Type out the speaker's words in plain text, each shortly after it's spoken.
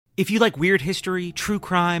If you like weird history, true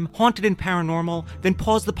crime, haunted and paranormal, then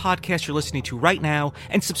pause the podcast you're listening to right now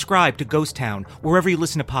and subscribe to Ghost Town wherever you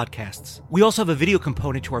listen to podcasts. We also have a video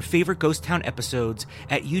component to our favorite Ghost Town episodes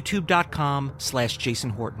at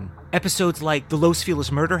youtube.com/Jason Horton. Episodes like The Los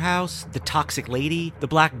Feliz Murder House, The Toxic Lady, The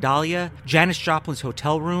Black Dahlia, Janis Joplin's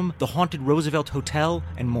Hotel Room, The Haunted Roosevelt Hotel,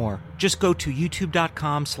 and more. Just go to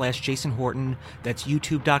youtube.com/Jason Horton. That's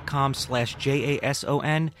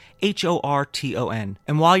youtube.com/JasonHorton.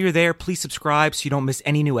 And while you're there, please subscribe so you don't miss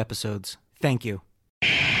any new episodes. Thank you. It's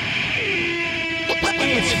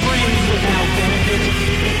friends without benefit.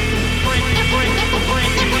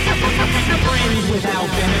 Friends without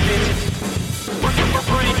benefit.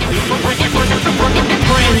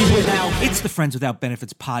 It's the Friends Without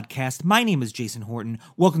Benefits podcast. My name is Jason Horton.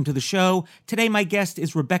 Welcome to the show. Today my guest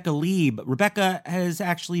is Rebecca Leib. Rebecca has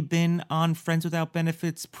actually been on Friends Without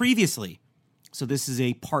Benefits previously. So this is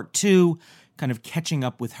a part 2, kind of catching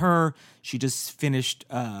up with her. She just finished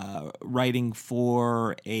writing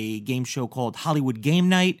for a game show called Hollywood Game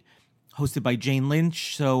Night, hosted by Jane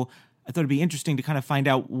Lynch. So I thought it'd be interesting to kind of find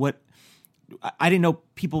out what... I didn't know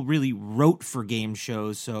people really wrote for game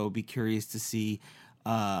shows, so be curious to see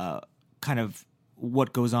kind of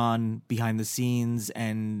what goes on behind the scenes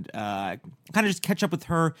and kind of just catch up with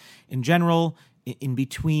her in general in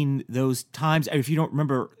between those times. If you don't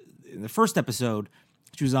remember, in the first episode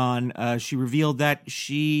she was on, she revealed that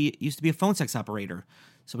she used to be a phone sex operator.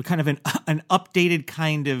 So kind of an updated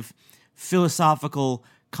kind of philosophical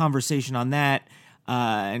conversation on that.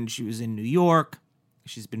 And she was in New York.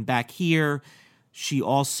 She's been back here. She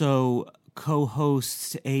also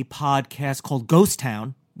co-hosts a podcast called Ghost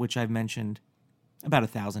Town, which I've mentioned about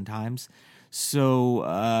 1,000 times. So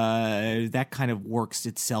that kind of works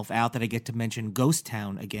itself out that I get to mention Ghost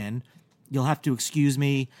Town again. You'll have to excuse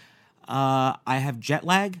me. I have jet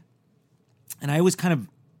lag, and I always kind of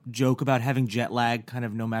joke about having jet lag kind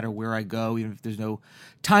of no matter where I go, even if there's no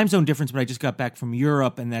time zone difference, but I just got back from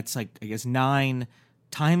Europe, and that's like, I guess, 9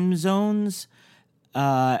 time zones.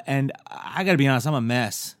 And I gotta be honest, I'm a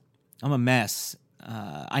mess. I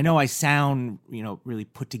know I sound, really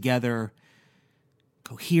put together,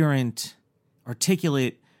 coherent,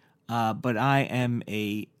 articulate, but I'm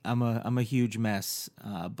a huge mess.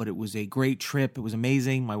 But it was a great trip. It was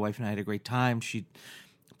amazing. My wife and I had a great time. She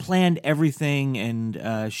planned everything,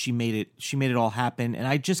 and she made it all happen. And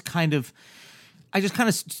I just kind of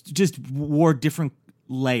just wore different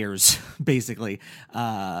layers, basically,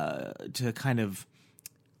 to kind of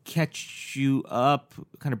catch you up,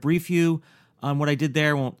 kind of brief you on what I did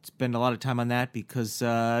there. Won't spend a lot of time on that because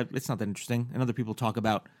it's not that interesting, and other people talk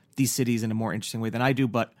about these cities in a more interesting way than I do.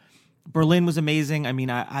 But Berlin was amazing. I mean,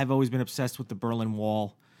 I've always been obsessed with the Berlin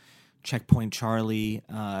Wall, Checkpoint Charlie,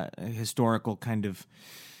 historical kind of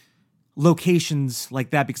locations like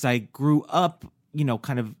that, because I grew up,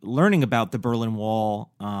 kind of learning about the Berlin Wall,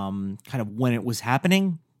 kind of when it was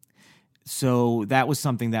happening. So that was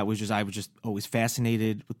something that I was just always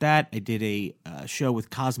fascinated with that. I did a show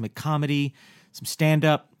with Cosmic Comedy, some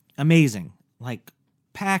stand-up, amazing, like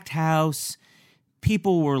packed house,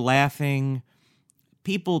 people were laughing,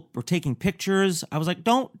 people were taking pictures. I was like,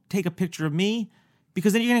 don't take a picture of me,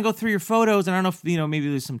 because then you're going to go through your photos, and I don't know if, maybe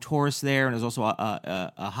there's some tourists there, and there's also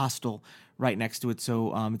a hostel right next to it.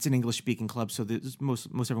 So it's an English-speaking club, so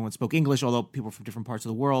most everyone spoke English, although people from different parts of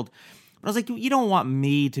the world. But I was like, you don't want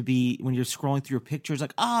me to be, when you're scrolling through your pictures,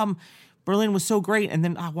 like, Berlin was so great, and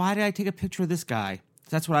then why did I take a picture of this guy?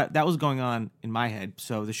 So that was going on in my head.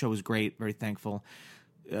 So the show was great, very thankful.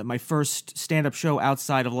 My first stand-up show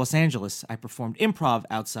outside of Los Angeles. I performed improv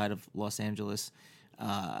outside of Los Angeles,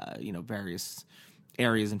 various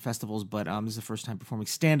areas and festivals, but this is the first time performing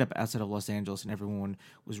stand-up outside of Los Angeles, and everyone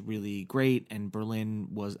was really great, and Berlin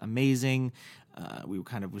was amazing. We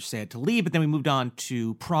were sad to leave, but then we moved on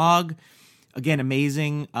to Prague. Again,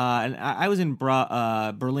 amazing. And I was in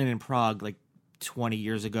Berlin and Prague like 20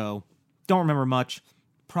 years ago. Don't remember much.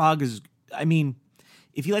 Prague is,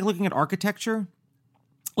 if you like looking at architecture,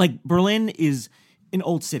 like Berlin is an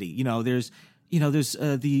old city. There's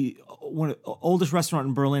the oldest restaurant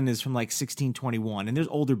in Berlin is from like 1621, and there's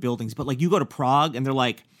older buildings, but like you go to Prague and they're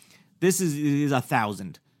like, this is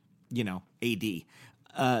 1,000, AD.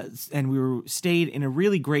 And we stayed in a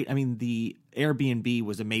really great, the Airbnb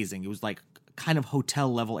was amazing. It was like kind of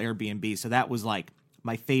hotel level Airbnb. So that was like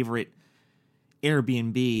my favorite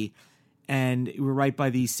Airbnb. And we were right by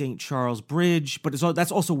the St. Charles Bridge, but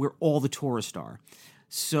that's also where all the tourists are.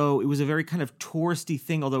 So it was a very kind of touristy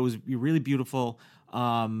thing, although it was really beautiful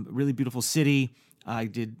city. I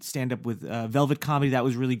did stand up with Velvet Comedy. That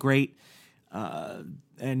was really great.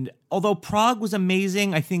 And although Prague was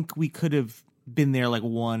amazing, I think we could have been there like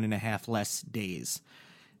 1.5 less days.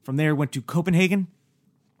 From there, went to Copenhagen.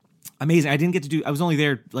 Amazing. I was only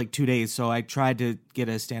there like 2 days, so I tried to get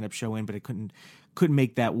a stand-up show in, but I couldn't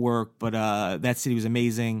make that work. But that city was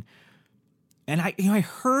amazing. And I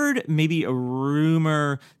heard maybe a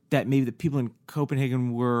rumor that maybe the people in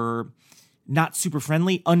Copenhagen were not super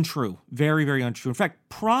friendly. Untrue. Very, very untrue. In fact,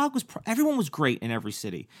 everyone was great in every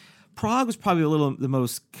city. Prague was probably the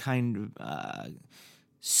most kind of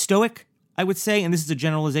stoic, I would say. And this is a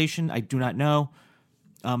generalization. I do not know.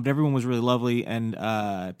 But everyone was really lovely, and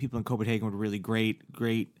people in Copenhagen were really great,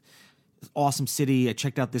 awesome city. I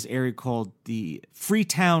checked out this area called the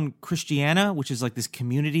Freetown Christiana, which is like this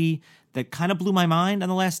community that kind of blew my mind on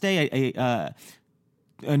the last day.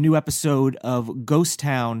 A new episode of Ghost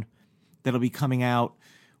Town that'll be coming out.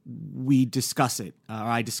 We discuss it, or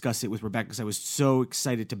I discuss it with Rebecca because I was so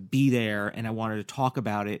excited to be there, and I wanted to talk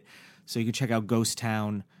about it. So you can check out Ghost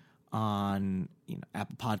Town on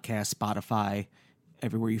Apple Podcasts, Spotify,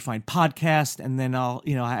 everywhere you find podcasts, and then I'll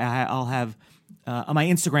have on my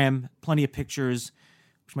Instagram plenty of pictures.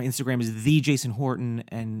 Which my Instagram is the Jason Horton,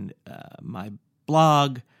 and my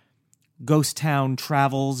blog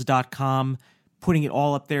ghosttowntravels.com, putting it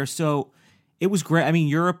all up there. So it was great. I mean,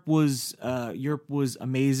 Europe was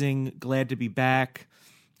amazing. Glad to be back.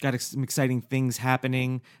 Got some exciting things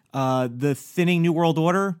happening. The Thinning New World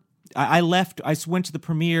Order. I went to the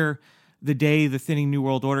premiere the day the Thinning New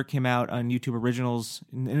World Order came out on YouTube Originals,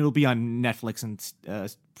 and it'll be on Netflix and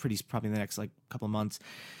probably in the next like couple of months.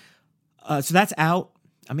 So that's out.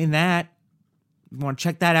 I'm in that. You want to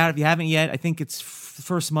check that out if you haven't yet. I think it's the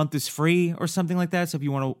first month is free or something like that. So if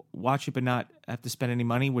you want to watch it but not have to spend any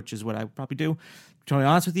money, which is what I would probably do, to be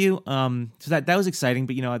honest with you. So that was exciting.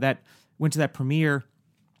 But that went to that premiere.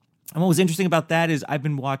 And what was interesting about that is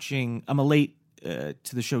I'm a late to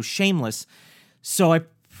the show Shameless. So I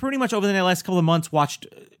pretty much over the last couple of months I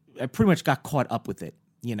pretty much got caught up with it,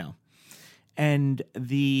 And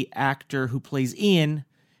the actor who plays Ian,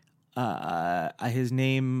 his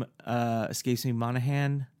name escapes me,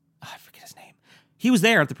 Monahan. I forget his name. He was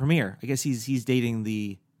there at the premiere. I guess he's dating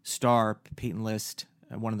the star, Peyton List,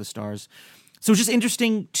 one of the stars. So it's just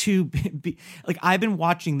interesting to be like, I've been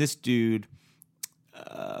watching this dude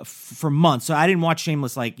for months. So I didn't watch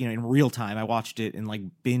Shameless in real time. I watched it in like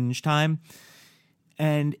binge time.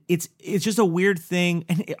 And it's just a weird thing.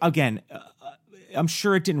 And again, I'm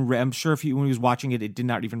sure it didn't. I'm sure when he was watching it, it did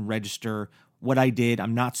not even register what I did.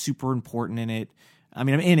 I'm not super important in it. I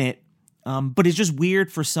mean, I'm in it, but it's just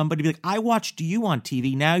weird for somebody to be like, "I watched you on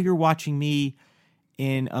TV. Now you're watching me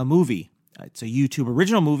in a movie. It's a YouTube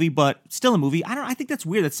original movie, but still a movie." I think that's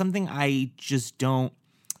weird. That's something I just don't.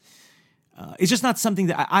 It's just not something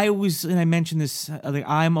that I always. And I mentioned this.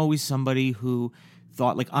 I'm always somebody who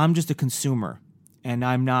thought I'm just a consumer. And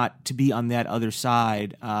I'm not to be on that other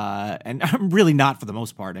side, and I'm really not for the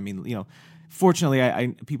most part. I mean, fortunately, I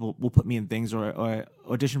people will put me in things or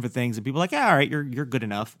audition for things, and people are like, yeah, all right, you're good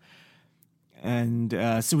enough. And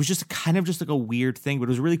so it was just kind of just like a weird thing, but it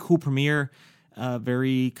was a really cool premiere,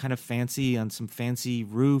 very kind of fancy on some fancy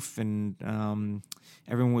roof, and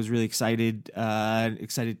everyone was really excited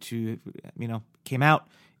to came out.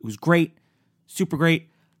 It was great, super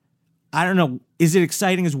great. I don't know, is it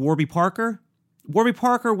exciting as Warby Parker? Warby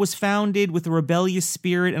Parker was founded with a rebellious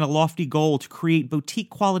spirit and a lofty goal to create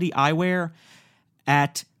boutique-quality eyewear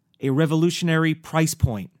at a revolutionary price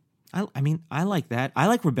point. I mean, I like that. I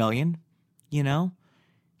like rebellion, I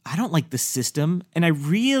don't like the system. And I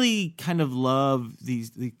really kind of love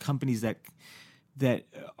the companies that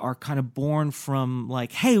are kind of born from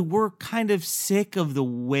like, hey, we're kind of sick of the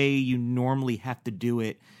way you normally have to do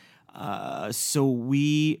it. So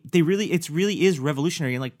it really is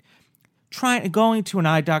revolutionary. And going to an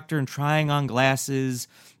eye doctor and trying on glasses,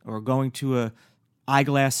 or going to a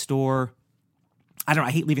eyeglass store.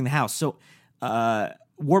 I hate leaving the house. So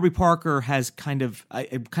Warby Parker has kind of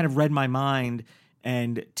read my mind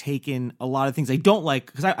and taken a lot of things I don't like,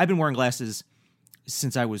 because I've been wearing glasses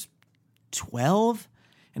since I was 12.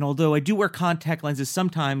 And although I do wear contact lenses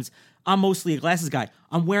sometimes, I'm mostly a glasses guy.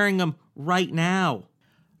 I'm wearing them right now.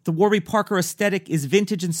 The Warby Parker aesthetic is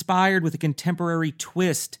vintage inspired with a contemporary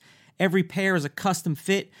twist. Every pair is a custom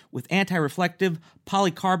fit with anti-reflective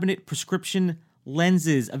polycarbonate prescription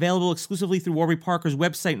lenses. Available exclusively through Warby Parker's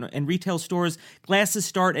website and retail stores. Glasses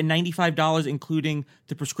start at $95, including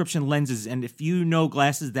the prescription lenses. And if you know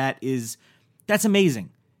glasses, that's amazing.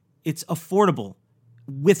 It's affordable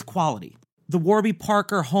with quality. The Warby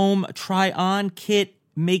Parker Home Try-On Kit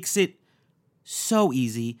makes it so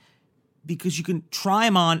easy, because you can try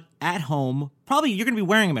them on at home. Probably you're going to be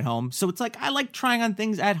wearing them at home. So it's like, I like trying on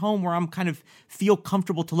things at home where I'm kind of feel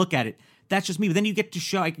comfortable to look at it. that's just me. But then you get to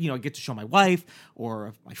show, I get to show my wife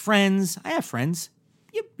or my friends. I have friends.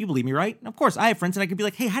 You believe me, right? Of course, I have friends, and I could be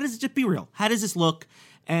like, hey, how does it just be real? How does this look?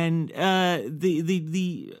 And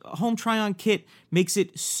the home try-on kit makes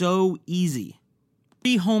it so easy.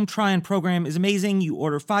 The home try-on program is amazing. You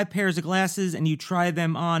order 5 pairs of glasses, and you try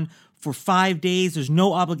them on for 5 days. There's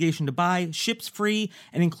no obligation to buy. Ships free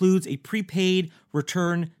and includes a prepaid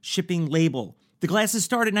return shipping label. The glasses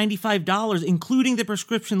start at $95, including the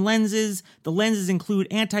prescription lenses. The lenses include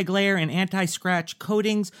anti-glare and anti-scratch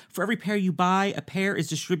coatings. For every pair you buy, a pair is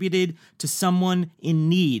distributed to someone in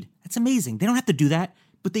need. That's amazing. They don't have to do that,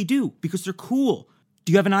 but they do because they're cool.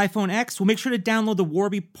 Do you have an iPhone X? Well, make sure to download the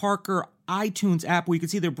Warby Parker iTunes app where you can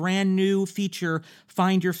see their brand new feature,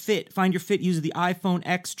 Find Your Fit. Find Your Fit uses the iPhone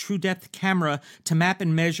X True Depth camera to map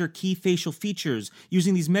and measure key facial features.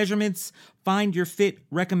 Using these measurements, Find Your Fit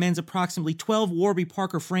recommends approximately 12 Warby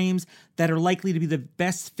Parker frames that are likely to be the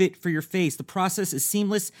best fit for your face. The process is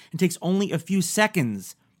seamless and takes only a few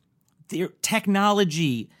seconds. Their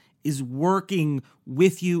technology is working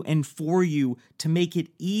with you and for you to make it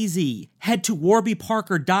easy. Head to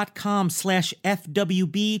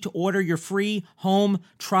warbyparker.com/FWB to order your free home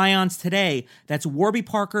try-ons today. That's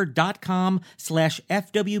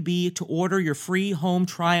warbyparker.com/FWB to order your free home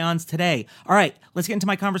try-ons today. All right, let's get into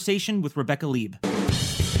my conversation with Rebecca Lieb. All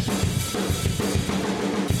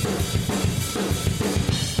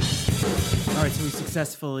right, so we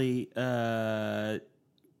successfully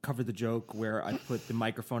covered the joke where I put the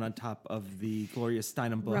microphone on top of the Gloria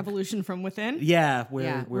Steinem book. Revolution from Within? Yeah.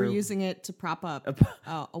 We're using it to prop up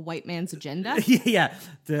a white man's agenda. Yeah,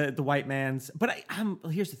 the white man's. But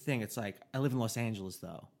here's the thing. It's like, I live in Los Angeles,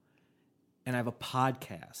 though, and I have a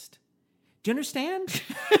podcast. Do you understand?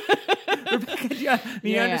 Rebecca, do you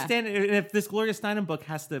understand? If this Gloria Steinem book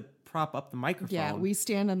has to prop up the microphone. Yeah, we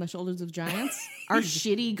stand on the shoulders of giants. Our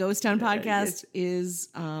shitty Ghost Town podcast is,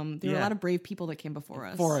 there were a lot of brave people that came before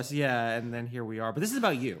us. And then here we are. But this is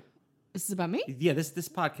about you. This is about me? Yeah, this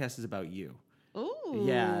podcast is about you. Ooh.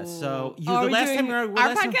 Yeah, so the last time our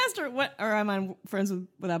podcast or what? Or I'm on Friends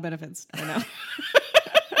Without Benefits. I know.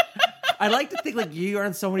 I like to think like you are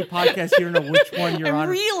on so many podcasts, you don't know which one you're on. I'm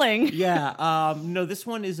reeling. Yeah. No, this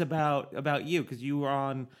one is about you because you were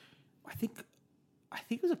on, I think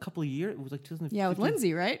it was a couple of years. It was like 2015. Yeah, with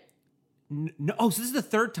Lindsay, right? No. Oh, so this is the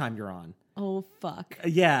third time you're on. Oh, fuck.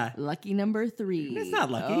 Yeah. Lucky number 3. It's not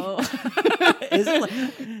lucky. Oh. Is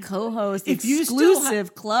it Co-host, if you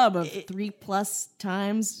exclusive club of 3+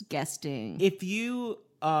 times guesting. If you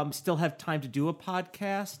still have time to do a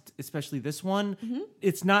podcast, especially this one,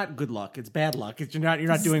 it's not good luck. It's bad luck. You're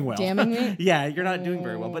not doing well. Damning it? Yeah, you're not doing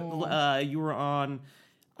very well. But you were on,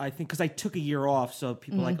 I think, because I took a year off, so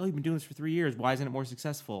people are like, oh, you've been doing this for 3 years. Why isn't it more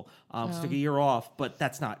successful? So I took a year off, but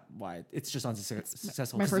that's not why. It's just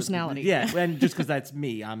unsuccessful. My personality. Yeah, and just because that's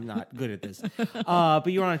me, I'm not good at this. But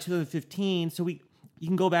you were on in 2015, so you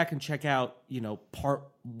can go back and check out, part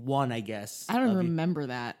 1, I guess. I don't remember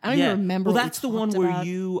that. I don't even remember. Well, that's the one where about.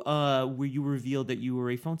 you revealed that you were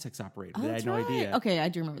a phone sex operator. Oh, I had no idea. Okay, I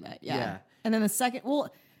do remember that. Yeah. And then the second,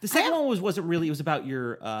 the second one wasn't really. It was about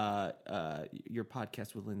your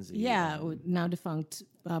podcast with Lindsay. Yeah, now defunct,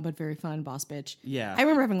 but very fun, Boss Bitch. Yeah, I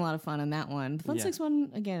remember having a lot of fun on that one. The Fun Sex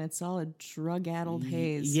one, again, it's solid drug-addled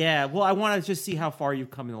haze. Yeah. Well, I want to just see how far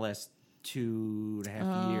you've come in the last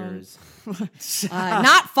 2.5 years.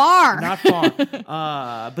 Not far. Not far.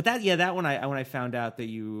 But that one, when I found out that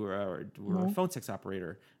you were a phone sex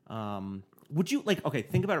operator, would you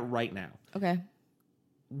think about it right now? Okay.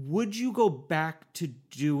 Would you go back to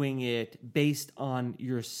doing it based on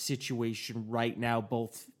your situation right now,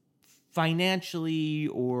 both financially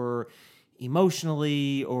or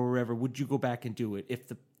emotionally or wherever? Would you go back and do it if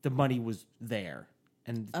the money was there?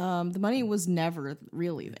 And the money was never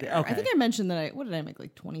really there. Okay. I think I mentioned that what did I make,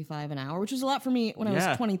 like $25 an hour, which was a lot for me when I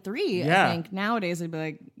was 23. Yeah. I think nowadays I'd be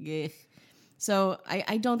like, Geh. So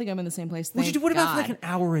I don't think I'm in the same place. What about God. like an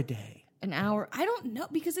hour a day? An hour? I don't know,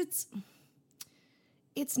 because it's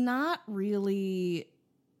not really.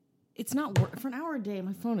 It's not for an hour a day.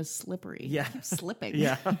 My phone is slippery. Yeah, it keeps slipping.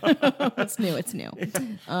 Yeah, it's new.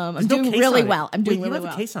 I'm doing really well. I'm doing really well. You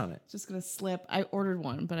have a case on it. It's just gonna slip. I ordered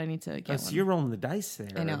one, but I need to get one. So you're rolling the dice there.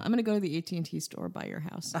 I know. I'm gonna go to the AT&T store by your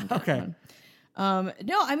house. And get okay. One.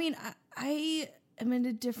 No, I mean I am in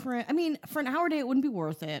a different. I mean, for an hour a day, it wouldn't be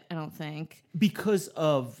worth it. I don't think because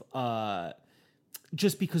of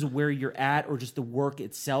just because of where you're at, or just the work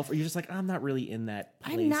itself, or you're just like, I'm not really in that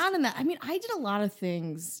place. I'm not in that. I mean, I did a lot of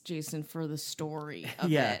things, Jason, for the story of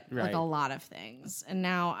it. Right. Like a lot of things. And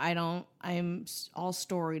now I don't, I'm all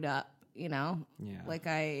storied up, Yeah. Like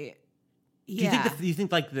I Yeah. Do you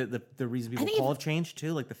think like the reason people think call have changed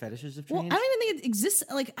too? Like the fetishes have Well, changed? I don't even think it exists.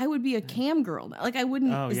 Like, I would be a cam girl now. Like, I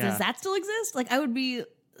wouldn't. Oh, yeah. Does that still exist? Like, I would be.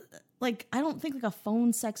 Like, I don't think like a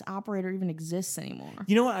phone sex operator even exists anymore.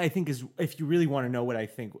 You know what I think is, if you really want to know what I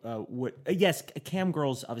think, yes, cam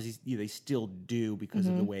girls obviously they still do because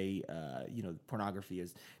of the way pornography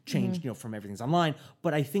has changed, from everything's online.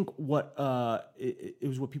 But I think what it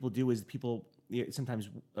was what people do is people sometimes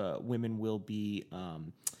women will be.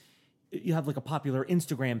 You have like a popular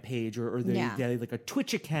Instagram page or they have like a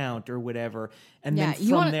Twitch account or whatever, and then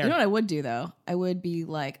from there, you know what I would do though? I would be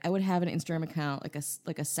like, I would have an Instagram account,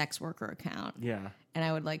 like a sex worker account. Yeah, and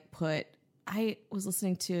I would like put. I was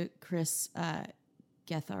listening to Chris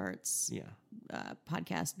Gethart's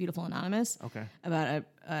podcast, Beautiful Anonymous. Okay, about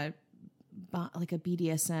a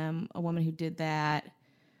BDSM, a woman who did that.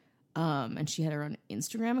 And she had her own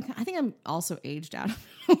Instagram account. I think I'm also aged out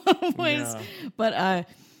in a lot of ways, but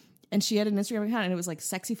and she had an Instagram account, and it was like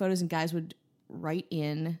sexy photos, and guys would write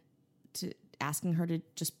in to asking her to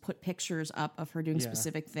just put pictures up of her doing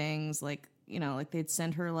specific things, like like they'd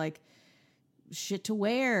send her like shit to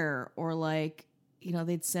wear, or like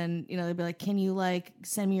they'd send they'd be like, can you like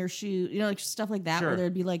send me your shoe, like stuff like that, where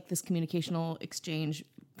there'd be like this communicational exchange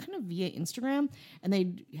kind of via Instagram, and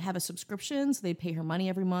they'd have a subscription, so they'd pay her money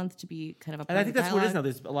every month to be kind of a part. And I think of that's what it is now.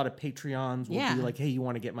 There's a lot of Patreons will be like, hey, you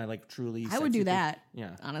want to get my like truly I would do that.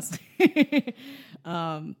 Yeah, honestly.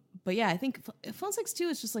 But yeah, I think phone sex too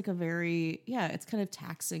is just like a very it's kind of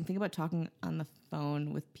taxing. Think about talking on the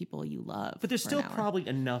phone with people you love. But there's still probably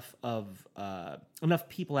enough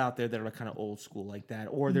people out there that are kind of old school like that,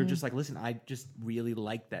 or they're just like, listen, I just really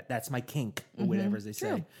like that. That's my kink, or whatever, as they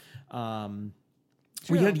say.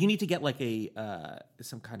 You need to get like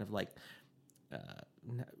some kind of like a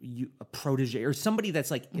protege or somebody that's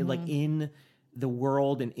like in the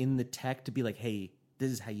world and in the tech to be like, hey,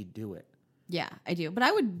 this is how you do it. Yeah, I do. But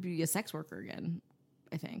I would be a sex worker again,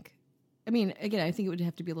 I think. I mean, again, I think it would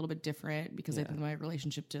have to be a little bit different because I think my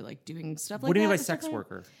relationship to like doing stuff like that. What do you mean by sex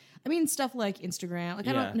worker? I mean, stuff like Instagram. Like,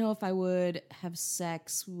 I don't know if I would have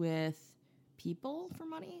sex with people for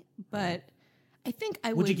money, but I think I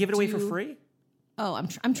would. Would you give it away for free? Oh,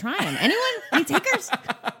 I'm trying. Anyone? Any takers?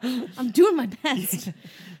 I'm doing my best.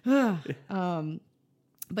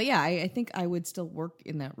 But yeah, I think I would still work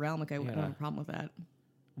in that realm. Like, I wouldn't have a problem with that.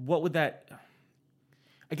 What would that?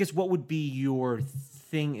 I guess what would be your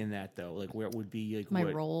thing in that though? Like, where it would be like my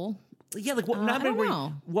role? Yeah, like what? I don't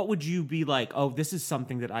know. What would you be like? Oh, this is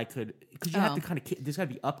something that I could, because you have to kind of. There's got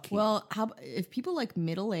to be upkeep. Well, if people like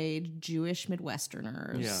middle-aged Jewish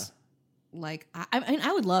Midwesterners? Yeah. Like, I mean,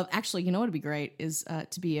 I would love, actually, you know what would be great is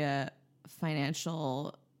to be a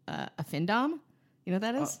financial, a FinDom. You know what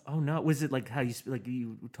that is? Oh, no. Was it like how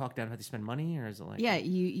you talk down how they spend money, or is it like? Yeah,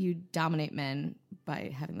 you dominate men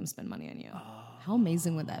by having them spend money on you. How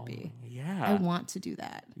amazing would that be? Yeah. I want to do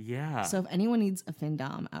that. Yeah. So if anyone needs a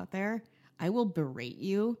FinDom out there, I will berate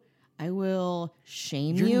you. I will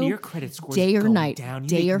shame you. Your credit score day or night. Down.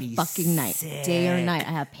 Day or fucking night. Day or night.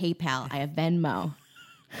 I have PayPal. I have Venmo.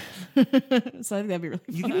 So I think that'd be really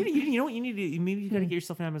fun. You know what you need to, maybe you got to get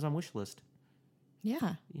yourself an Amazon wish list.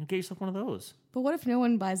 Yeah. Get yourself one of those. But what if no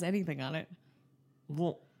one buys anything on it?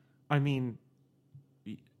 Well, I mean,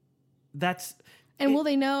 that's... And will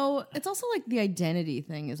they know? It's also like the identity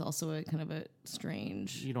thing is also a kind of a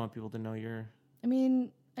strange... You don't want people to know your... I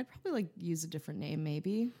mean, I'd probably like use a different name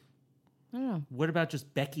maybe. I don't know. What about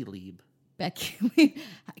just Becky Lieb? Becky,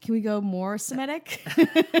 can we go more Semitic?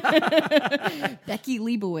 Becky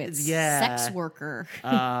Leibowitz, sex worker.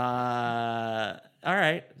 All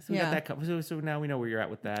right, so we got that covered. So now we know where you're at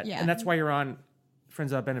with that, and that's why you're on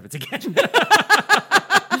Friends Without Benefits again.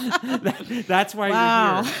 That's why you're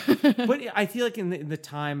here. But I feel like in the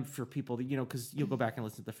time for people, because you'll go back and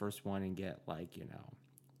listen to the first one and get like,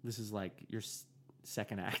 this is like your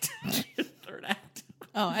second act, your third act.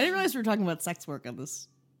 Oh, I didn't realize we were talking about sex work on this.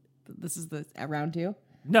 This is the round two?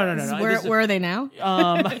 No. Where are they now?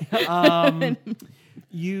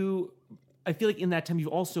 I feel like in that time you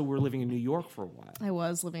also were living in New York for a while. I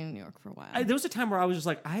was living in New York for a while. There was a time where I was just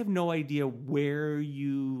like, I have no idea where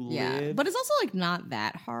you live. But it's also like not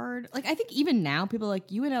that hard. Like, I think even now people are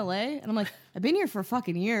like, you in LA? And I'm like, I've been here for a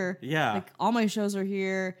fucking year. Yeah. Like, all my shows are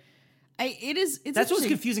here. It's that's what's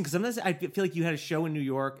confusing, because sometimes I feel like you had a show in New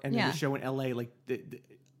York and then a show in LA like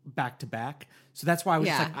back to back. So that's why I was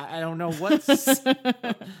just like, I don't know what's...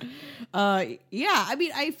 I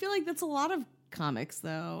mean, I feel like that's a lot of comics,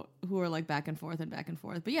 though, who are like back and forth.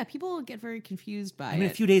 But yeah, people get very confused by it. I mean,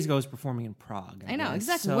 a few days ago I was performing in Prague. I know,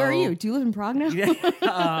 exactly. So, where are you? Do you live in Prague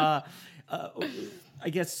now? I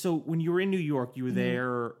guess, so when you were in New York, you were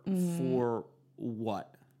there for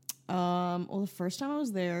what? Well, the first time I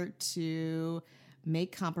was there to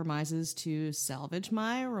make compromises to salvage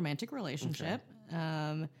my romantic relationship,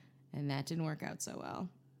 and that didn't work out so well.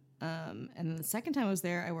 And then the second time I was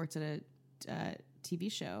there, I worked at a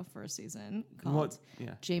TV show for a season called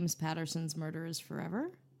James Patterson's Murder is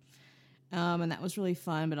Forever. And that was really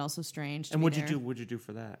fun, but also strange. And what'd you do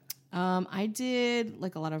for that? I did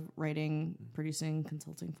like a lot of writing, producing,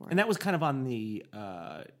 consulting for it. And that was kind of on the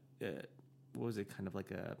what was it? Kind of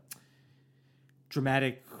like a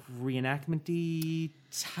dramatic reenactment-y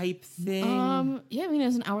type thing. Yeah, I mean, it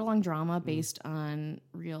was an hour-long drama based on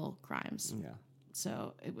real crimes. Yeah.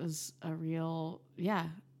 So it was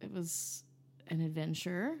it was an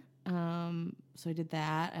adventure. So I did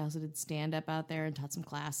that. I also did stand-up out there and taught some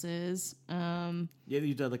classes. Yeah,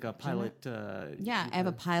 you did like a pilot. I have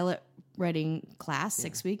a pilot writing class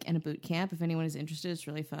 6 week and a boot camp. If anyone is interested, it's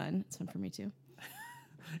really fun. It's fun for me too.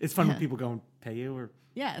 It's fun when people go and pay you, or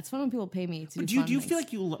yeah, it's fun when people pay me to. Do you feel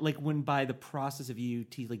like you like when by the process of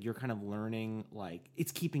UT, like you're kind of learning, like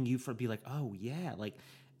it's keeping you from be like, oh yeah, like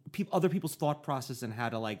other people's thought process and how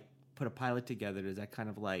to like put a pilot together. Is that kind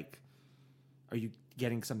of like, are you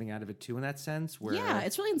getting something out of it too in that sense? Where yeah,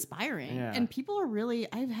 it's really inspiring, and people are really.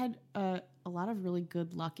 I've had a lot of really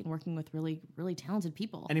good luck in working with really really talented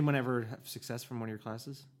people. Anyone ever have success from one of your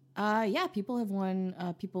classes? Yeah, people have won.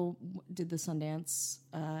 People did the Sundance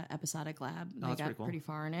Episodic Lab. They got pretty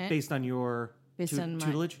far in it. Based on your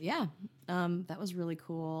tutelage? Yeah. That was really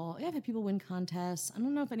cool. Yeah, I've had people win contests. I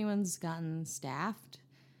don't know if anyone's gotten staffed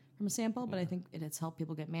from a sample, but I think it's helped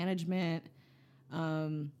people get management.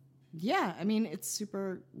 Yeah, I mean, it's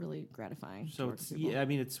super, really gratifying. So it's, I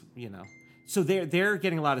mean, it's, so they're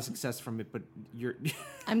getting a lot of success from it, but you're...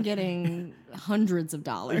 I'm getting hundreds of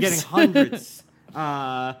dollars. You're getting hundreds.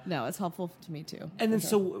 No, it's helpful to me too. And then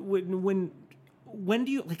so when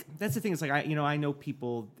do you like? That's the thing. It's like I know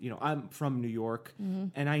people. I'm from New York,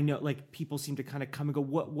 and I know like people seem to kind of come and go.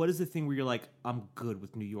 What is the thing where you're like, I'm good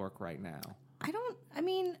with New York right now?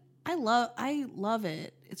 I love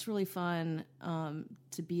it. It's really fun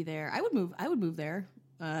to be there. I would move there.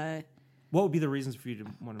 What would be the reasons for you to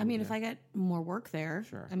want to move there? If I get more work there.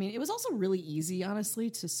 Sure. I mean, it was also really easy, honestly,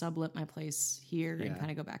 to sublet my place here and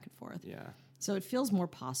kind of go back and forth. Yeah. So it feels more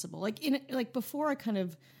possible. Like before I kind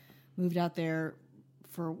of moved out there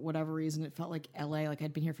for whatever reason, it felt like LA, like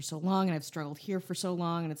I'd been here for so long and I've struggled here for so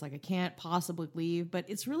long and it's like I can't possibly leave. But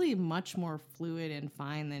it's really much more fluid and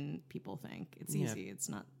fine than people think. It's easy. It's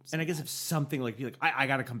not so and I guess if something like you're like, I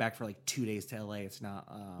got to come back for like 2 days to LA, it's not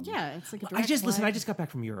it's like a I just got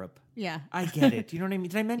back from Europe. Yeah. I get it. Do you know what I mean?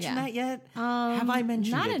 Did I mention that yet? Have I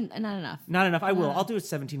mentioned it? Not enough. Not enough. I will. I'll do it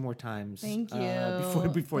 17 more times. Thank you.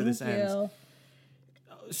 Before this ends.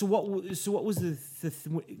 So what was the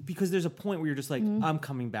because there's a point where you're just like, I'm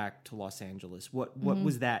coming back to Los Angeles. What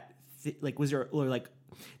was that like? Was there, or like,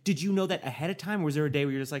 did you know that ahead of time, or was there a day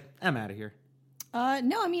where you're just like, I'm out of here?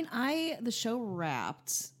 No, I mean, the show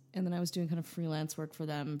wrapped and then I was doing kind of freelance work for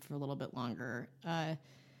them for a little bit longer.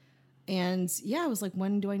 And yeah, I was like,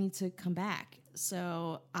 when do I need to come back?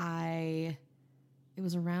 So it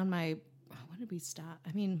was around when did we stop?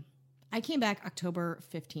 I mean, I came back October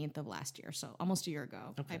 15th of last year, so almost a year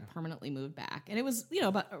ago. Okay. I permanently moved back. And it was,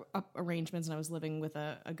 about arrangements, and I was living with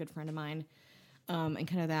a good friend of mine and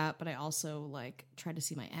kind of that. But I also, like, tried to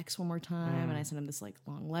see my ex one more time, and I sent him this, like,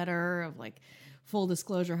 long letter of, like, full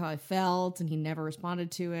disclosure how I felt, and he never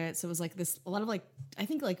responded to it. So it was, like, a lot of, like, I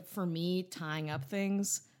think, like, for me, tying up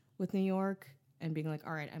things with New York and being like,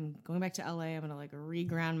 all right, I'm going back to LA. I'm going to, like,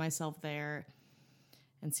 re-ground myself there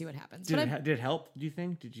and see what happens. Did it help, do you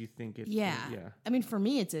think? Did you think it? Yeah. I mean, for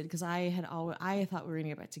me, it did, because I thought we were going to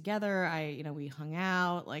get back together. We hung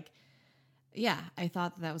out. Like, yeah, I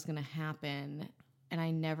thought that was going to happen. And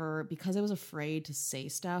I never, because I was afraid to say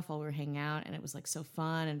stuff while we were hanging out, and it was, like, so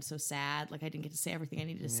fun and so sad. Like, I didn't get to say everything I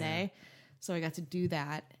needed to say. So I got to do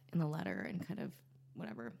that in the letter and kind of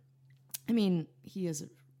whatever. I mean, he has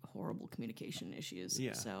horrible communication issues.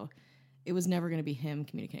 Yeah. So it was never going to be him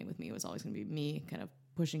communicating with me. It was always going to be me kind of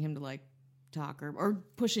pushing him to, like, talk or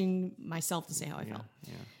pushing myself to say how I felt.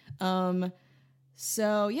 Yeah.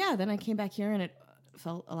 So yeah, then I came back here and it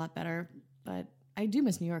felt a lot better, but I do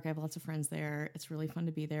miss New York. I have lots of friends there. It's really fun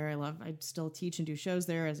to be there. I still teach and do shows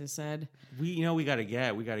there, as I said. We have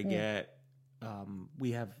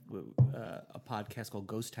a podcast called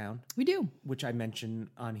Ghost Town. We do. Which I mention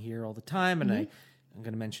on here all the time. And I'm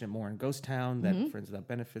going to mention it more in Ghost Town, that Friends Without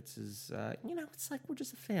Benefits is, it's like we're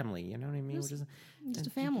just a family, you know what I mean? We're just a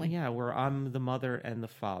family. Yeah, I'm the mother and the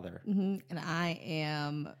father. Mm-hmm. And I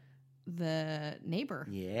am the neighbor.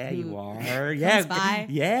 Yeah, who you are. Yeah, by.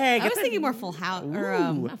 yeah. I was thinking more Full House, or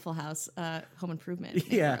Ooh. not Full House, Home Improvement.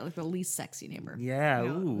 Neighbor, Yeah. like the least sexy neighbor. Yeah, You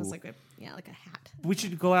know, it was ooh. like a hat. We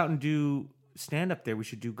should go out and do stand up there. We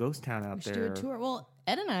should do Ghost Town out We should there. do a tour. Well,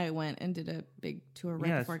 Ed and I went and did a big tour right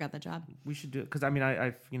Yes. before I got that job. We should do it because I mean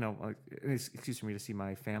I've like, it's excuse for me to see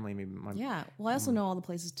my family. Maybe my Yeah. Well, I also know all the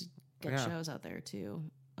places to get Yeah. shows out there too.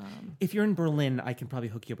 If you're in Berlin, I can probably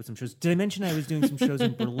hook you up with some shows. Did I mention I was doing some shows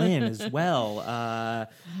in Berlin as well?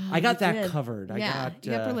 I got that did. covered. Yeah,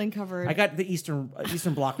 you got Berlin covered. I got the Eastern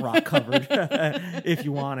Bloc rock covered. If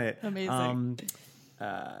you want it, Amazing.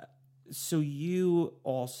 So you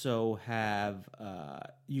also have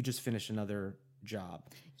you just finished another job,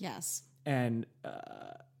 Yes. and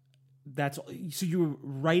that's so you were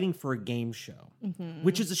writing for a game show,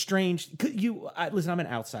 which is a strange. Listen, I'm an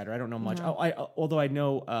outsider. I don't know much. Although I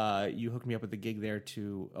know you hooked me up with a gig there a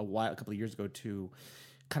couple of years ago to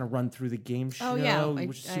kind of run through the game show, yeah.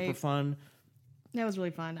 which is super fun. That was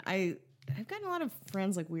really fun. I've gotten a lot of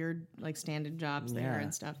friends, like weird, like stand-in jobs there Yeah.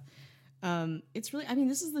 and stuff. It's really,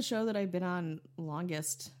 this is the show that I've been on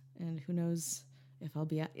longest, and who knows if I'll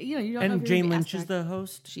be, you don't know. And if you're Jane gonna be Lynch asked is back. the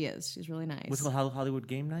host She is. She's really nice. with Hollywood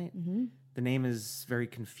Game Night. Mm-hmm. The name is very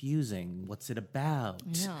confusing. What's it about?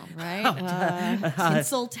 I know, right?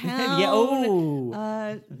 Tinseltown. Yeah.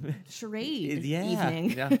 Oh. Charade Yeah.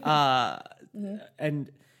 evening. Yeah.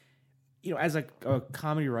 And as a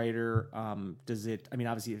comedy writer, does it? I mean,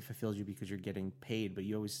 obviously, it fulfills you because you're getting paid. But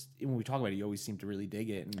you always, when we talk about it, you always seem to really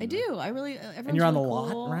dig it. And, I do. I really. Everyone's And you're on the really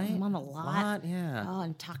lot, cool. right? I'm on the lot. yeah. Oh,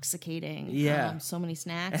 intoxicating. Yeah. So many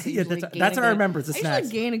snacks. Yeah, Usually that's gain what a I remember, it's the I snacks.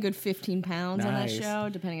 usually gain a good 15 pounds on that Nice. show,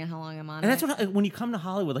 depending on how long I'm on And it. that's what when you come to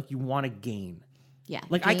Hollywood, like you want to gain. Yeah.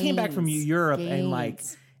 Like I came back from gains, Europe and like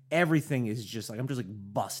gains. everything is just like I'm just like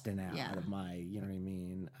busting out Yeah. of my, you know what I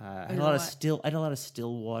mean. I had you a know lot of what? I had a lot of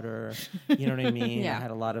still water. You know what I mean. Yeah. I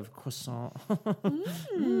had a lot of croissant.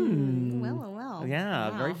 Well.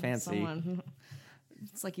 Yeah, very fancy.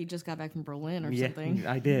 It's like you just got back from Berlin or Yeah, something.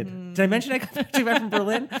 I did. Did I mention I got back from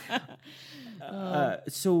Berlin?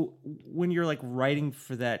 So when you're like writing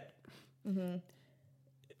for that,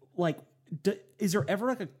 like, is there ever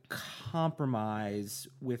like a compromise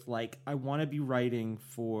with like I want to be writing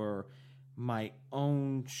for my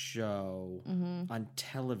own show on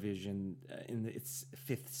television in its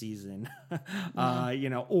 5th season,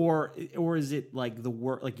 or is it like the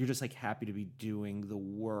work? Like you're just like happy to be doing the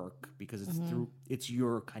work because it's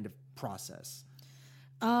your kind of process.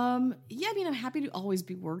 I'm happy to always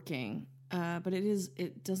be working, but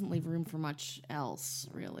it doesn't leave room for much else,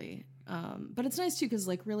 really. But it's nice too because,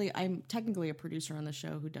 like, really, I'm technically a producer on the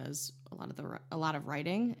show who does a lot of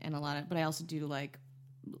writing and but I also do like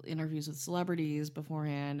interviews with celebrities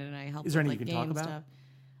beforehand, and I help. Is there with, anything like, you can talk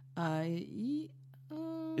game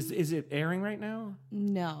stuff. Is it airing right now?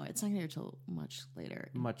 No, it's not going to air till much later.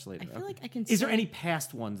 Much later. I feel okay. like I can. Is there say- any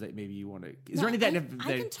past ones that maybe you want to? Is No, there any that?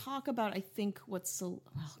 I can talk about. I think well,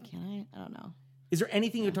 can I? I don't know. Is there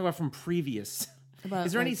anything you can talk about from previous? About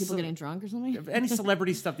Is there like, any people getting drunk or something? any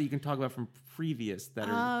celebrity stuff that you can talk about from previous that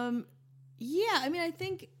are? Yeah, I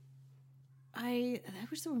think I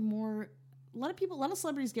wish there were more. A lot of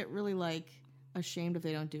celebrities get really like ashamed if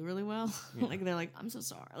they don't do really well. Like they're like, I'm so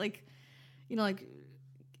sorry. Like,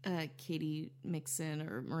 Katie Mixon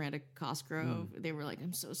or Miranda Cosgrove, they were like,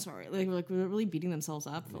 I'm so sorry. Like, we're really beating themselves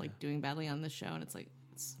up for like doing badly on this show, and it's like,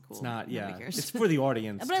 it's cool. It's not. Nobody Yeah, cares. it's for the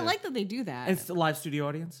audience. But I like that they do that. And it's a live studio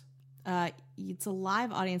audience. It's a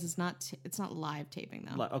live audience. It's not live taping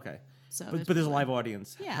though. Okay. So But there's a live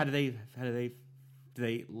audience. Yeah. How do they? Do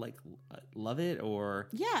they like love it or?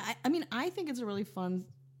 Yeah, I think it's a really fun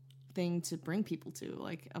thing to bring people to,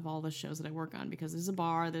 like, of all the shows that I work on, because there's a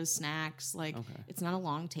bar, there's snacks, like, it's not a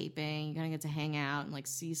long taping. You kind of get to hang out and like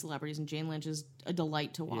see celebrities, and Jane Lynch is a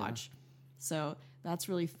delight to watch. So that's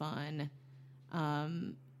really fun.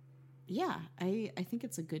 Yeah, I think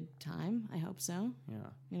it's a good time. I hope so.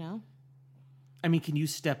 Yeah. I mean, can you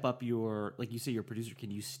step up like you say, your producer?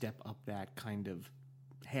 Can you step up that kind of,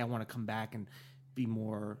 hey, I want to come back and be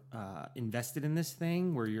more invested in this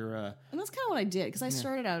thing, where you're And that's kind of what I did, because I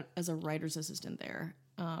started out as a writer's assistant there,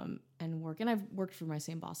 and I've worked for my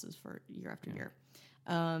same bosses for year after year.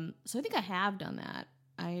 So I think I have done that.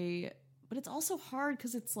 But it's also hard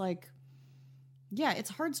because it's like, it's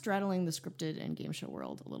hard straddling the scripted and game show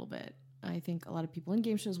world a little bit. I think a lot of people in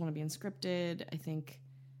game shows want to be unscripted.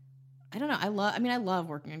 I don't know. I love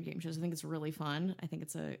working on game shows. I think it's really fun. I think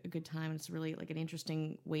it's a good time. It's really like an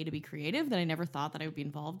interesting way to be creative that I never thought that I would be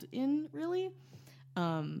involved in, really.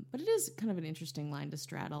 But it is kind of an interesting line to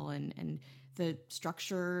straddle, and the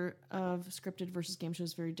structure of scripted versus game shows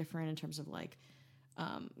is very different in terms of like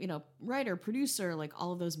writer, producer, like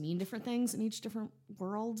all of those mean different things in each different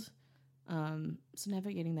world. So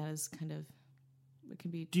navigating that is kind of, it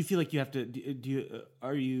can be. Do you feel like you have to?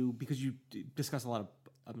 Are you, because you discuss a lot of,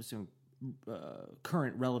 I'm assuming,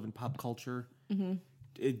 current relevant pop culture? Mm-hmm.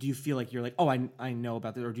 Do you feel like you're like, oh, I know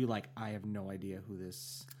about this, or do you like, I have no idea who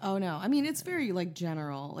this? Oh no, I mean it's very like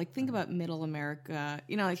general. Like think about Middle America.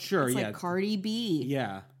 Like sure, it's yeah, like Cardi B.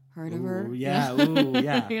 Yeah. Heard of her? Yeah, ooh,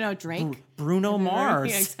 yeah. Drake. Bruno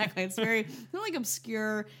Mars. Yeah, exactly. It's very not like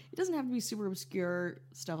obscure. It doesn't have to be super obscure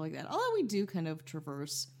stuff like that. Although we do kind of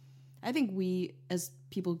traverse. I think we, as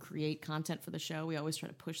people who create content for the show, we always try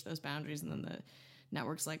to push those boundaries, and then the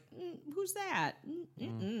network's like, who's that?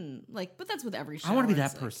 Like, but that's with every show. I want to be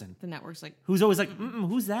It's that like, person. The network's like, who's always like,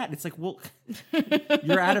 who's that? And it's like, well,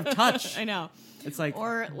 you're out of touch. I know. It's like,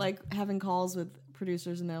 or like having calls with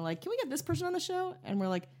producers, and they're like, can we get this person on the show? And we're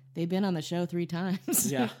like, they've been on the show 3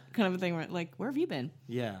 times. Yeah. Kind of a thing where like, where have you been?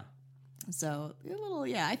 yeah. So a little,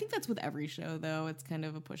 yeah. I think that's with every show, though. It's kind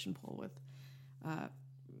of a push and pull with,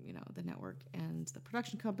 the network and the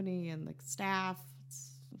production company and the staff.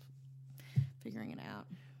 It's figuring it out.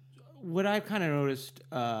 What I've kind of noticed,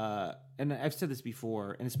 and I've said this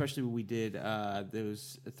before, and especially when we did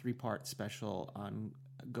those 3-part special on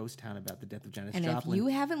Ghost Town about the death of Janis And Joplin. if you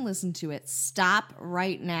haven't listened to it, stop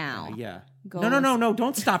right now. Yeah. Go No,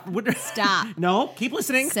 don't stop. Stop. No, keep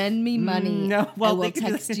listening. Send me money. No, well, I will they can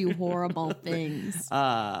do text that. you horrible things.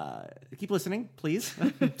 Keep listening, please.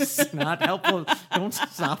 It's not helpful. Don't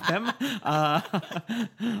stop them.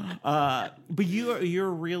 But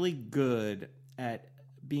you're really good at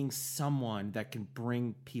being someone that can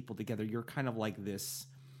bring people together. You're kind of like this,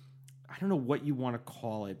 I don't know what you want to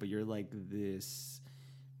call it, but you're like this,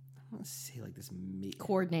 I want to say like this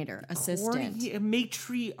Coordinator, assistant.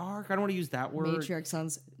 Matriarch. I don't want to use that word. Matriarch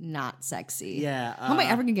sounds not sexy. Yeah. How am I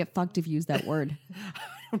ever going to get fucked if you use that word?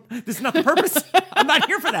 This is not the purpose. I'm not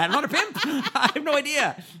here for that. I'm not a pimp. I have no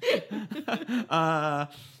idea.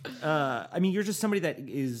 I mean, you're just somebody that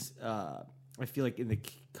is, I feel like in the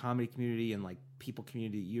comedy community and like people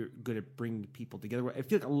community, you're good at bringing people together. I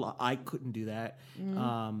feel like I couldn't do that.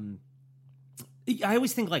 I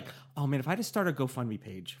always think like, oh man, if I had to start a GoFundMe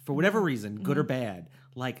page for whatever reason, good or bad,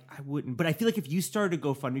 like I wouldn't. But I feel like if you started a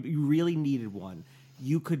GoFundMe, you really needed one,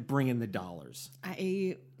 you could bring in the dollars.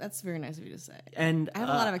 That's very nice of you to say. And I have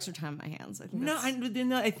a lot of extra time on my hands. I think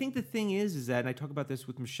I think the thing is that, and I talk about this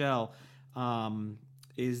with Michelle,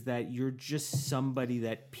 is that you're just somebody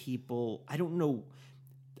that people, I don't know,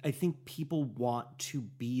 I think people want to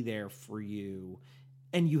be there for you,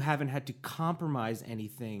 and you haven't had to compromise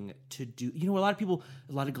anything to do. A lot of people,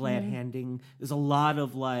 a lot of glad handing. There's a lot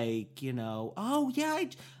of like, oh yeah,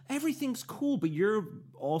 everything's cool, but you're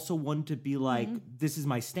also one to be like, this is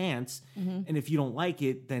my stance, and if you don't like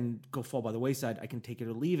it, then go fall by the wayside. I can take it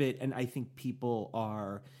or leave it. And I think people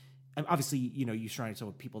are, obviously, you surround yourself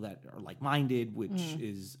with people that are like-minded, which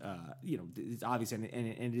is, it's obvious and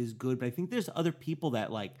it is good. But I think there's other people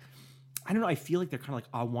that like, I don't know. I feel like they're kind of like,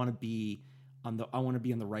 I want to be on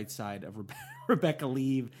the right side of Rebecca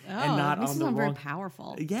Leave and not on the wrong. Very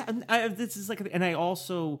powerful. Yeah, and this is like, and I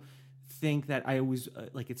also think that I always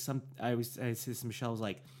I say to Michelle,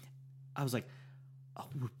 I was like, oh,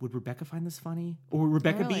 would Rebecca find this funny, or would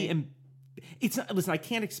Rebecca be? It's not. Listen, I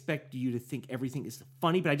can't expect you to think everything is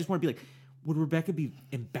funny, but I just want to be like, would Rebecca be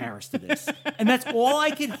embarrassed of this? And that's all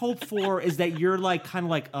I can hope for, is that you're like kind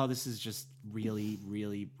of like, oh, this is just really,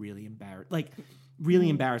 really, really embarrassing. Like, really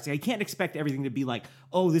embarrassing. I can't expect everything to be like,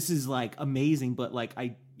 oh, this is like amazing, but like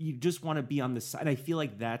you just want to be on the side. I feel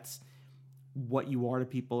like that's what you are to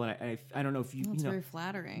people, and I don't know if you. It's very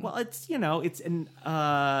flattering. Well, it's I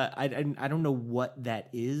don't know what that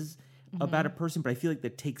is about a person, but I feel like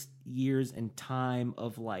that takes years and time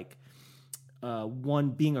of like.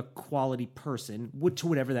 One, being a quality person,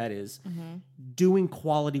 whatever that is, doing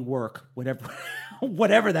quality work,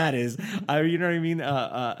 whatever that is, you know what I mean?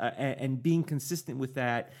 And being consistent with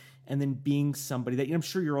that, and then being somebody that, I'm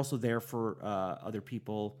sure you're also there for other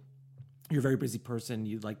people. You're a very busy person.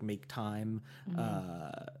 You like make time.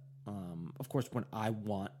 Of course, when I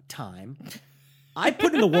want time, I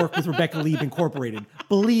put in the work with Rebecca Leave Incorporated.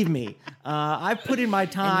 Believe me, I put in my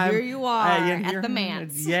time. And here you are at the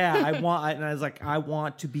Mance. Yeah, and I was like, I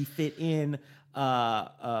want to be fit in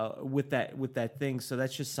with that thing. So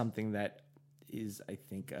that's just something that is, I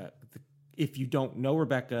think, if you don't know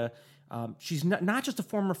Rebecca, she's not just a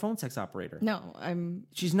former phone sex operator. No,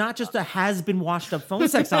 She's not just a has-been washed up phone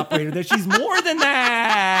sex operator. That she's more than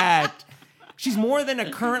that. She's more than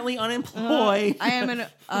a currently unemployed. I am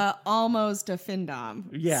almost a FinDom.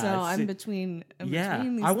 Yeah, so I'm between. Yeah,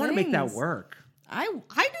 these I want to make that things. work. I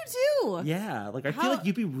do too. Yeah, like I feel How- like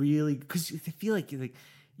you'd be really because I feel like you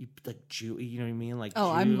like Jew. You know what I mean? Like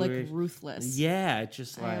I'm like Jewish. ruthless. Yeah, it's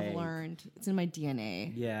just I like have learned. It's in my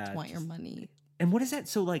DNA. Yeah, to want your just- money. And what is that?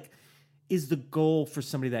 So like, is the goal for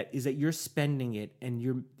somebody that you're spending it and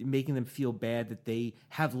you're making them feel bad that they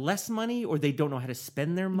have less money or they don't know how to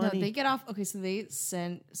spend their money? No, they get off. Okay, so they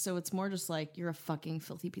send. So it's more just like you're a fucking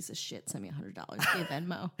filthy piece of shit. Send me $100 via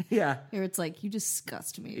Venmo. Yeah. Or it's like you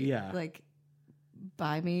disgust me. Yeah. Like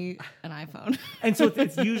buy me an iPhone. And so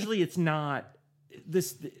it's usually it's not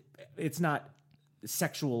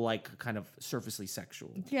sexual, like kind of surfacely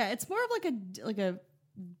sexual. Yeah, it's more of like a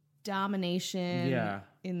domination. Yeah.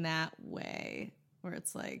 In that way, where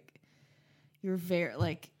it's like you're very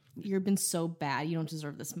like you've been so bad, you don't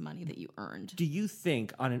deserve this money that you earned. Do you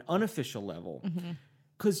think on an unofficial level, Mm-hmm.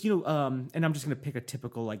 because and I'm just going to pick a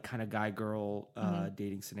typical like kind of guy girl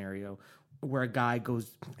dating scenario where a guy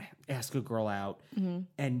goes ask a girl out Mm-hmm.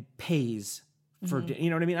 and pays for you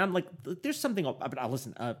know what I mean? I'm like, there's something. But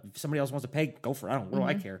listen, if somebody else wants to pay, go for it. I don't. What do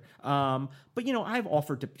I Mm-hmm. care? But you know, I've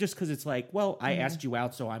offered to just because it's like, well, I asked you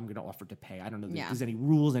out, so I'm going to offer to pay. I don't know if Mm-hmm. Yeah. there's any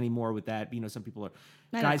rules anymore with that. You know, some people are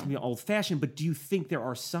I guys don't can be old fashioned, but do you think there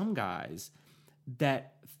are some guys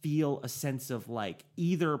that feel a sense of like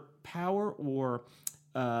either power or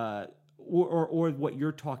what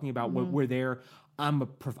you're talking about, Mm-hmm. where they're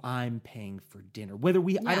I'm paying for dinner, whether I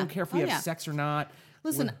Yeah. don't care if we Oh, have yeah. sex or not.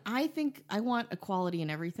 Listen, I think I want equality in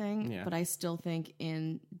everything, Yeah. but I still think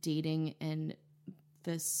in dating and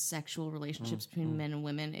the sexual relationships between men and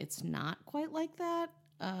women, it's not quite like that.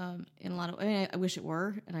 In a lot of, I wish it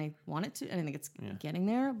were, and I want it to. I think it's getting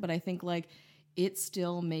there, but I think like it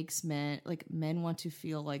still makes men want to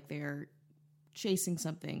feel like they're chasing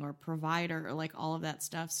something or provider or like all of that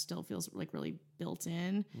stuff still feels like really built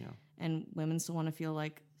in. Yeah. And women still want to feel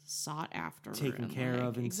like sought after, Taken and, care like,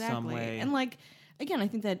 of in exactly. some way. And like again, I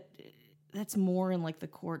think that's more in like the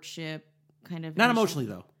courtship kind of Not initial- emotionally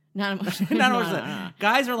though. Not emotionally. Not No, emotionally. no, no.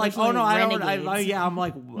 Guys are like, oh Emotionally no, I don't. renegades. Yeah, I'm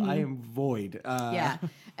like, I am void. Yeah,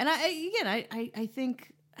 and I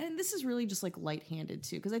think, and this is really just like light-handed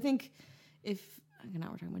too, because I think if now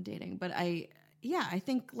we're talking about dating, but I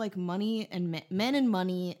think like money and men and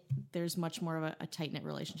money, there's much more of a tight-knit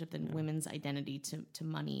relationship than women's identity to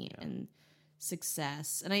money and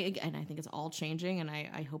success, and I think it's all changing, and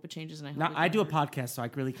I hope it changes, and I hope Now, it I do a never- podcast, so I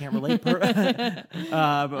really can't relate,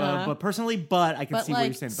 but personally, but I can But see what you're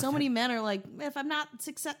like saying. so many men are like, if I'm not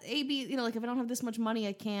success, AB, you know, like if I don't have this much money,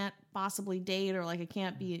 I can't possibly date, or like I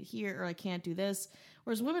can't be here, or I can't do this.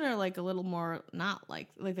 Whereas women are like a little more not like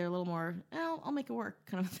they're a little more, I'll make it work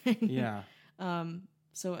kind of thing. Yeah.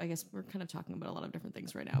 So I guess we're kind of talking about a lot of different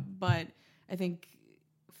things right now, but I think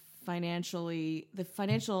financially, the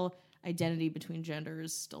financial identity between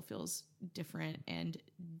genders still feels different, and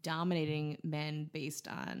dominating men based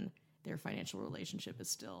on their financial relationship is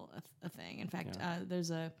still a thing. In fact, there's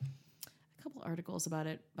a couple articles about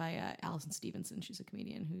it by Allison Stevenson. She's a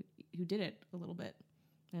comedian who did it a little bit.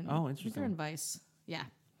 And Oh, I think they're in Vice. Yeah.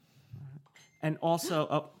 And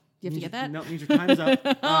also, You have to get that? No, means your time's up.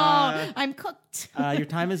 I'm cooked. Your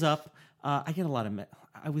time is up. I get a lot of.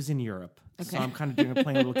 I was in Europe, so Okay. I'm kind of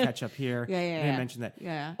playing a little catch up here. Yeah, I didn't yeah. mention that.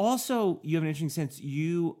 Yeah. Also, you have an interesting sense.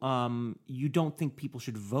 You don't think people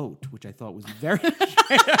should vote, which I thought was very.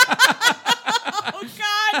 Oh,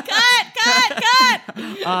 God.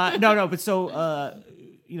 Cut. No, but so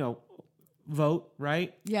vote,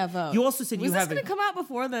 right? Yeah, vote. You also said Was you this have going to come out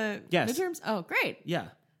before the Yes. midterms? Oh, great. Yeah.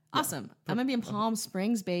 Awesome. I'm going to be in Palm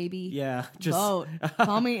Springs, baby. Yeah. Just Vote.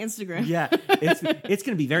 Call me Instagram. yeah. It's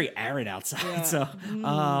going to be very arid outside. So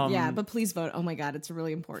Yeah, but please vote. Oh my God, it's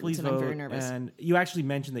really important, please and vote. I'm very nervous. And you actually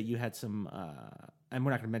mentioned that you had some, and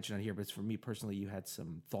we're not going to mention it here, but it's for me personally, you had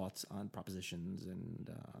some thoughts on propositions and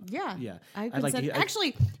Yeah. yeah. I I'd could like to send, hear-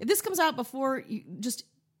 actually, if this comes out before you just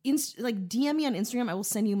like DM me on Instagram, I will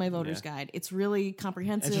send you my voter's guide. It's really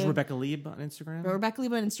comprehensive. It's just Rebecca Lieb on Instagram. Rebecca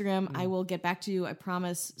Lieb on Instagram. I will get back to you. I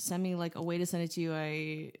promise. Send me like a way to send it to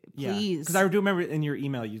you. Please. Because I do remember in your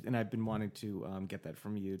email, and I've been wanting to get that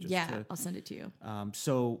from you. Just I'll send it to you.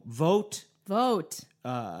 so vote. Vote.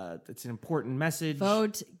 It's an important message.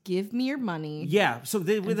 Vote. Give me your money. Yeah. So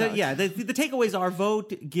the vote. takeaways are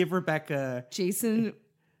vote. Give Rebecca. Jason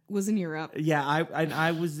was in Europe. Yeah.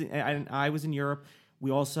 I was in Europe. We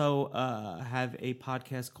also have a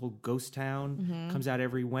podcast called Ghost Town. Comes out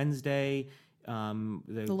every Wednesday.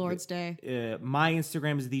 The Lord's Day. My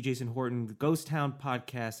Instagram is the Jason Horton. The Ghost Town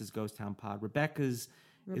podcast is Ghost Town Pod. Rebecca's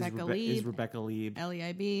Rebecca is Lieb. Rebecca Lieb.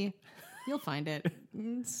 LEIB. You'll find it.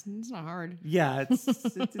 It's not hard. Yeah, it's I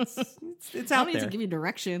out don't need there. to give you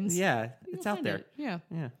directions. Yeah, it's You'll out find there. it. Yeah.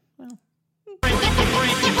 Yeah. Well.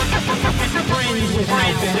 Brains,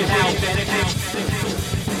 Friends without benefits.